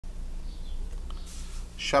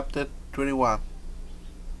Chapter 21.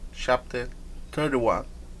 Chapter 31.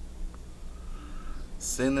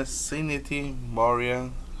 Sincerity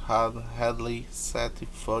Moria had hardly set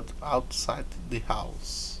foot outside the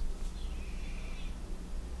house,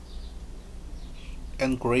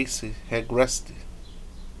 and Gracie had grasped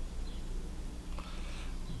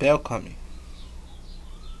becoming,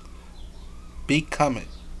 becoming,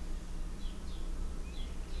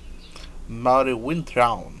 Maury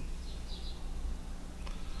withdrawn,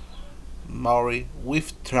 Maury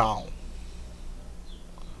withdrawn,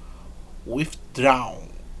 withdrawn,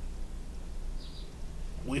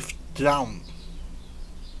 withdrawn.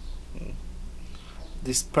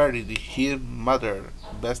 Despaired her mother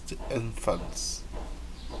best infants.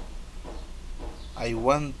 I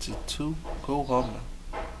wanted to go home.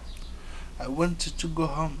 I wanted to go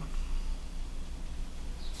home.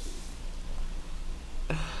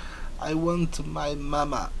 I want my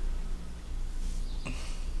mama.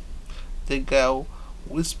 The girl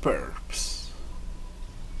whispers.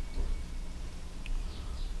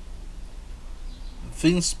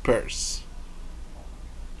 Whispers.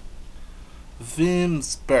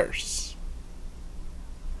 Whispers.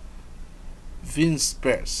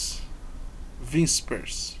 Whispers.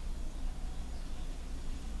 Whispers.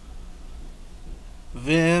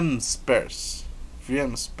 Whispers.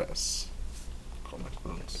 Whispers. Como é que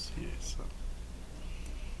pronuncia isso?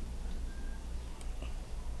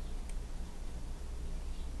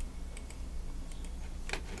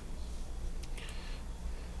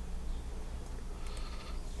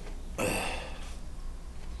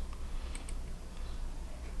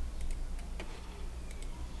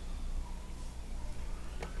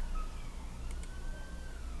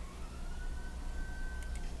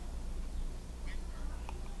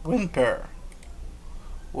 Whimper.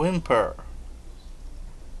 Whimper.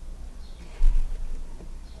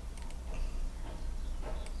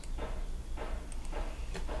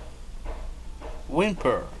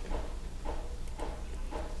 Whimper.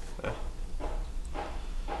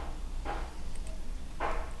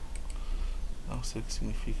 Não sei o que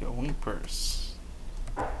significa whimpers.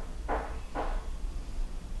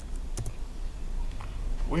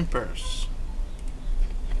 Whimpers.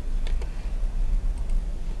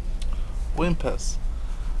 Whimpers.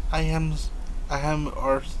 I am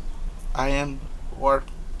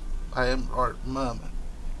our mom.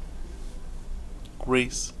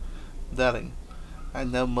 Grace, darling, I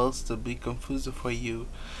know must be confused for you.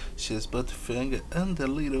 She's but a finger and the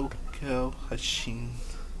little girl has seen.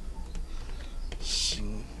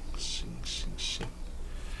 Sing.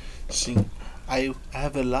 I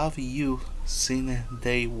have loved you since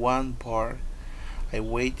day one born. I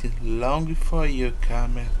waited long for your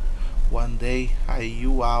coming. One day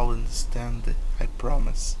you will understand, I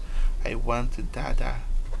promise. I want Dada.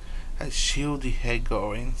 I shield her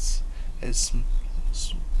goings, as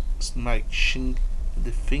snatching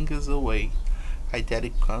the fingers away. I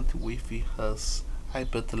dedicate with us. I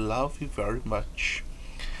but love you very much,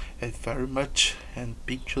 and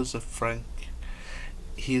pictures of Frank,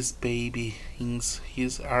 his baby in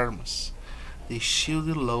his arms. The shield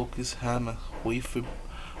looks him with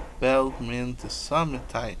Belmont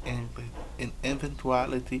summertime and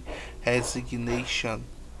eventuality resignation.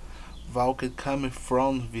 Valk coming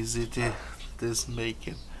from visit this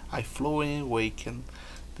making. I flew and wakened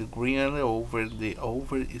the green over the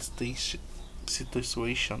over station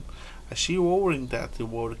situation. She worrying that the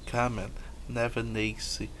world coming never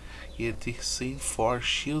nakes yet seen for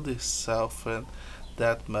shield herself and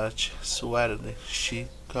that much sweated she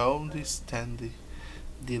couldn't stand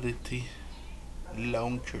the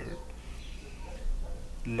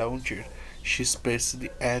lounger. She spaced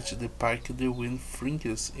the edge of the park the wind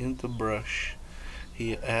fringes into brush.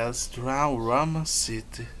 He has drowned Rama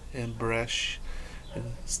City and brush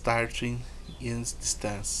and starting in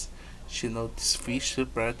distance. She noticed fish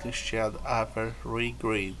brightly shade of her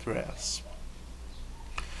grey dress.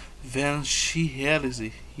 Then she realized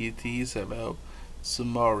it Isabel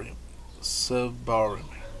Suborim.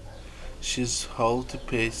 She's whole to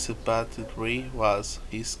pace, but the ray was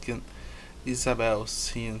risking Isabel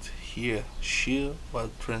seemed here. She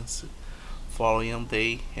was tranced. Following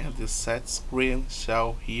day, and the set screen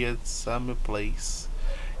shall hear some place,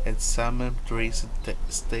 and some dressed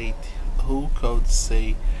state. Who could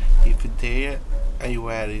say, if there I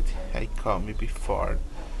wearied, I come before.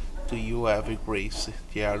 To you every grace,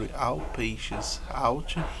 there all patience, out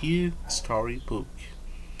to hear storybook.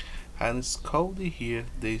 And scolded here,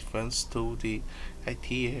 they once to the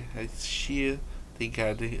idea, I sheer the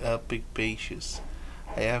garden up big patience.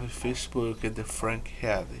 I have a Facebook and the Frank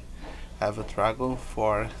head. I have a dragon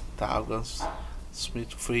for thousands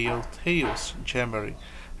Smithfield Tales, January.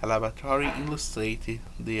 A laboratory illustrated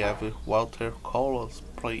the ever Walter Collins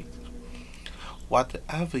plate.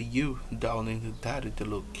 Whatever you down in the daddy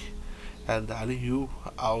look, and daddy you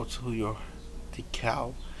out your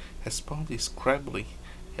decal, responded scrabbly,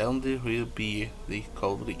 and there will be the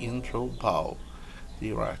coldly intro bow,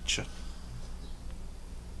 the ratchet.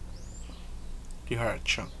 The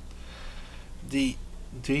ratchet. The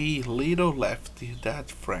the little lefty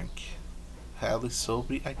that Frank held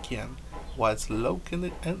sober again was looking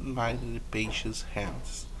at minding the patient's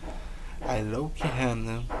hands. I look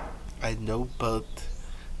him, I know, but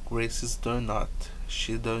Grace's do not.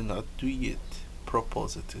 She do not do it.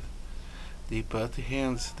 Proposed. They but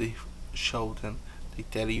hands they showed them. They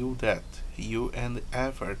tell you that you and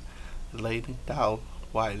ever laid it down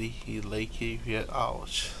while he lay here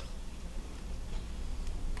out.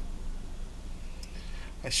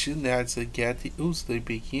 I should not get used to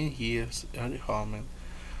begin here early home.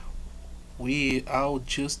 We all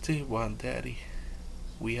just want daddy.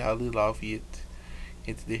 We all love it.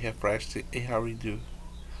 And they have rest a hurry do.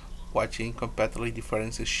 Watching completely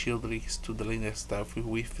different children studying stuff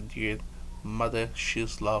with their mother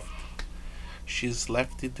she's loved. She's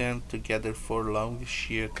left them together for long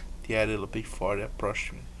shared the other before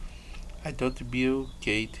approaching. I don't Bill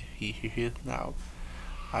Kate here now.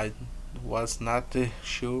 I was not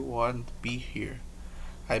sure won't be here.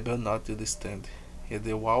 I will not understand. And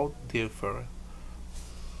the wall differ.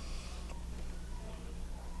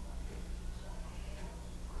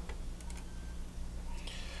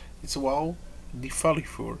 It's all the folly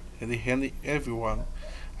for, and the hand everyone.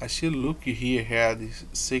 I should look here had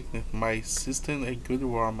sickness my sister a good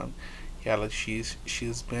woman. Yella she's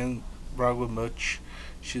been rather much.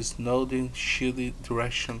 She's nodding shitty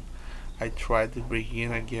direction. I tried to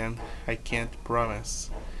begin again. I can't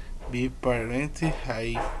promise. Be parent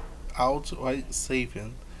I out I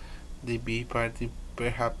saving. The be party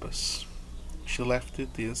perhaps. She left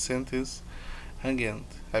the sentence hanging.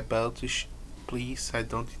 I bowed to please I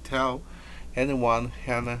don't tell anyone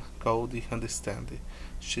Hannah could understand.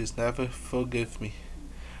 She's never forgive me.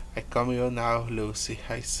 I come here now, Lucy.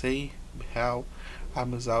 I say how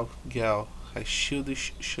I'm a out girl. I should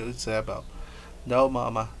Isabel. No,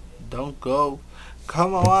 Mama, don't go.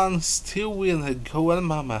 Come on, still win. Go on,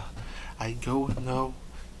 Mama. I go no.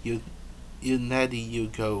 You Neddy, you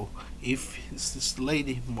go. If it's this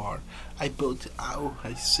lady more, I both out.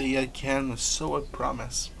 I say again, so I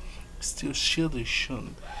promise. Still shield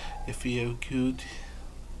shun. If you're good,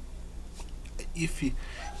 if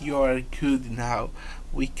you are good now,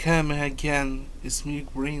 we come again. It's me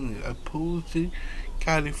green. I pulled the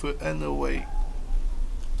califer and away.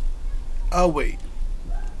 Away.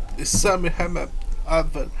 The summer hammer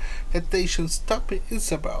other attention stopping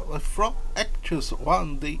Isabel from actress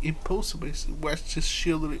one day impossible was just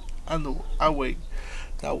shielded and away.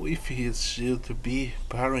 Now if he is still to be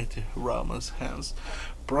parent Roman's hands,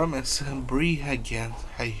 promise and breathe again,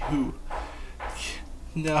 I who.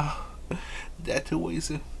 No, that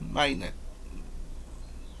was a minute.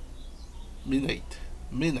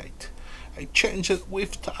 I changed it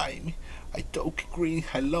with time. I took green,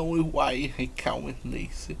 I lonely white, I count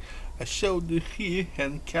Nancy. I showed you here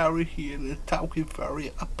and carry here the talking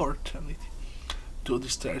very opportunity. To the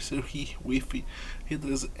stairs he with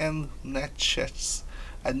his and net checks.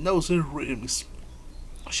 I know the rims.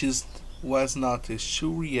 She was not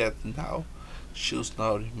sure yet now. She's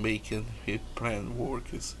not making her plan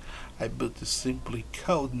works. I but simply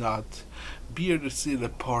could not bear to see the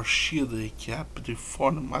poor shield kept the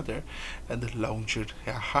fond mother and the lounger.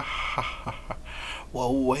 Ha ha ha ha ha.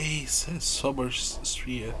 Well, ways and sober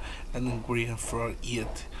street and green for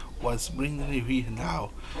it was bringing her here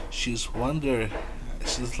now. She's wonder.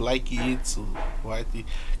 She's like it's what he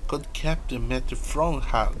could keep the matter from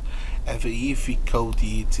her, even if he could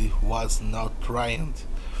it was not trying.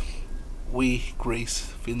 We grace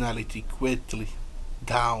finality quickly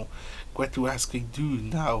down. Quite to ask I do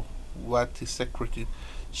now what the secretary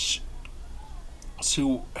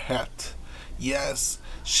so had. Yes,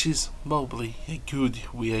 she's mobily good.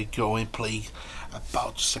 We are going play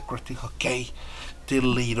about secretary, okay? The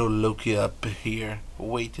little look up here.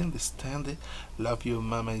 Wait, understand it? Love you,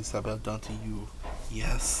 Mama Isabel, don't you?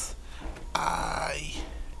 Yes, I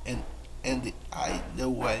and I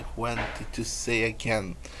know I wanted to say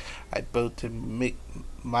again. I both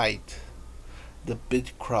might the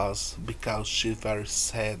big cross because she's very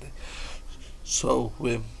sad. So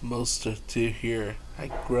we must to hear I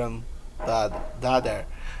granddadder.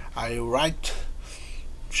 I write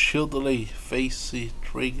shieldily face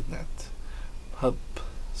dragnet. Hup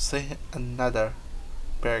say another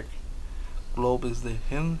berg Globe is the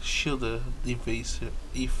hand shoulder device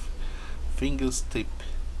if fingers tip.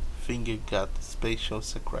 Finger got special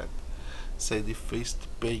secret. Said the first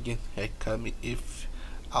pagan had come if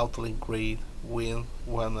outline grade when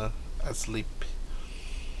wanna asleep.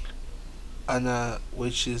 Anna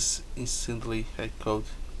which is instantly echoed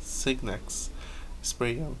Signax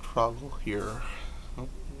spray on trouble here.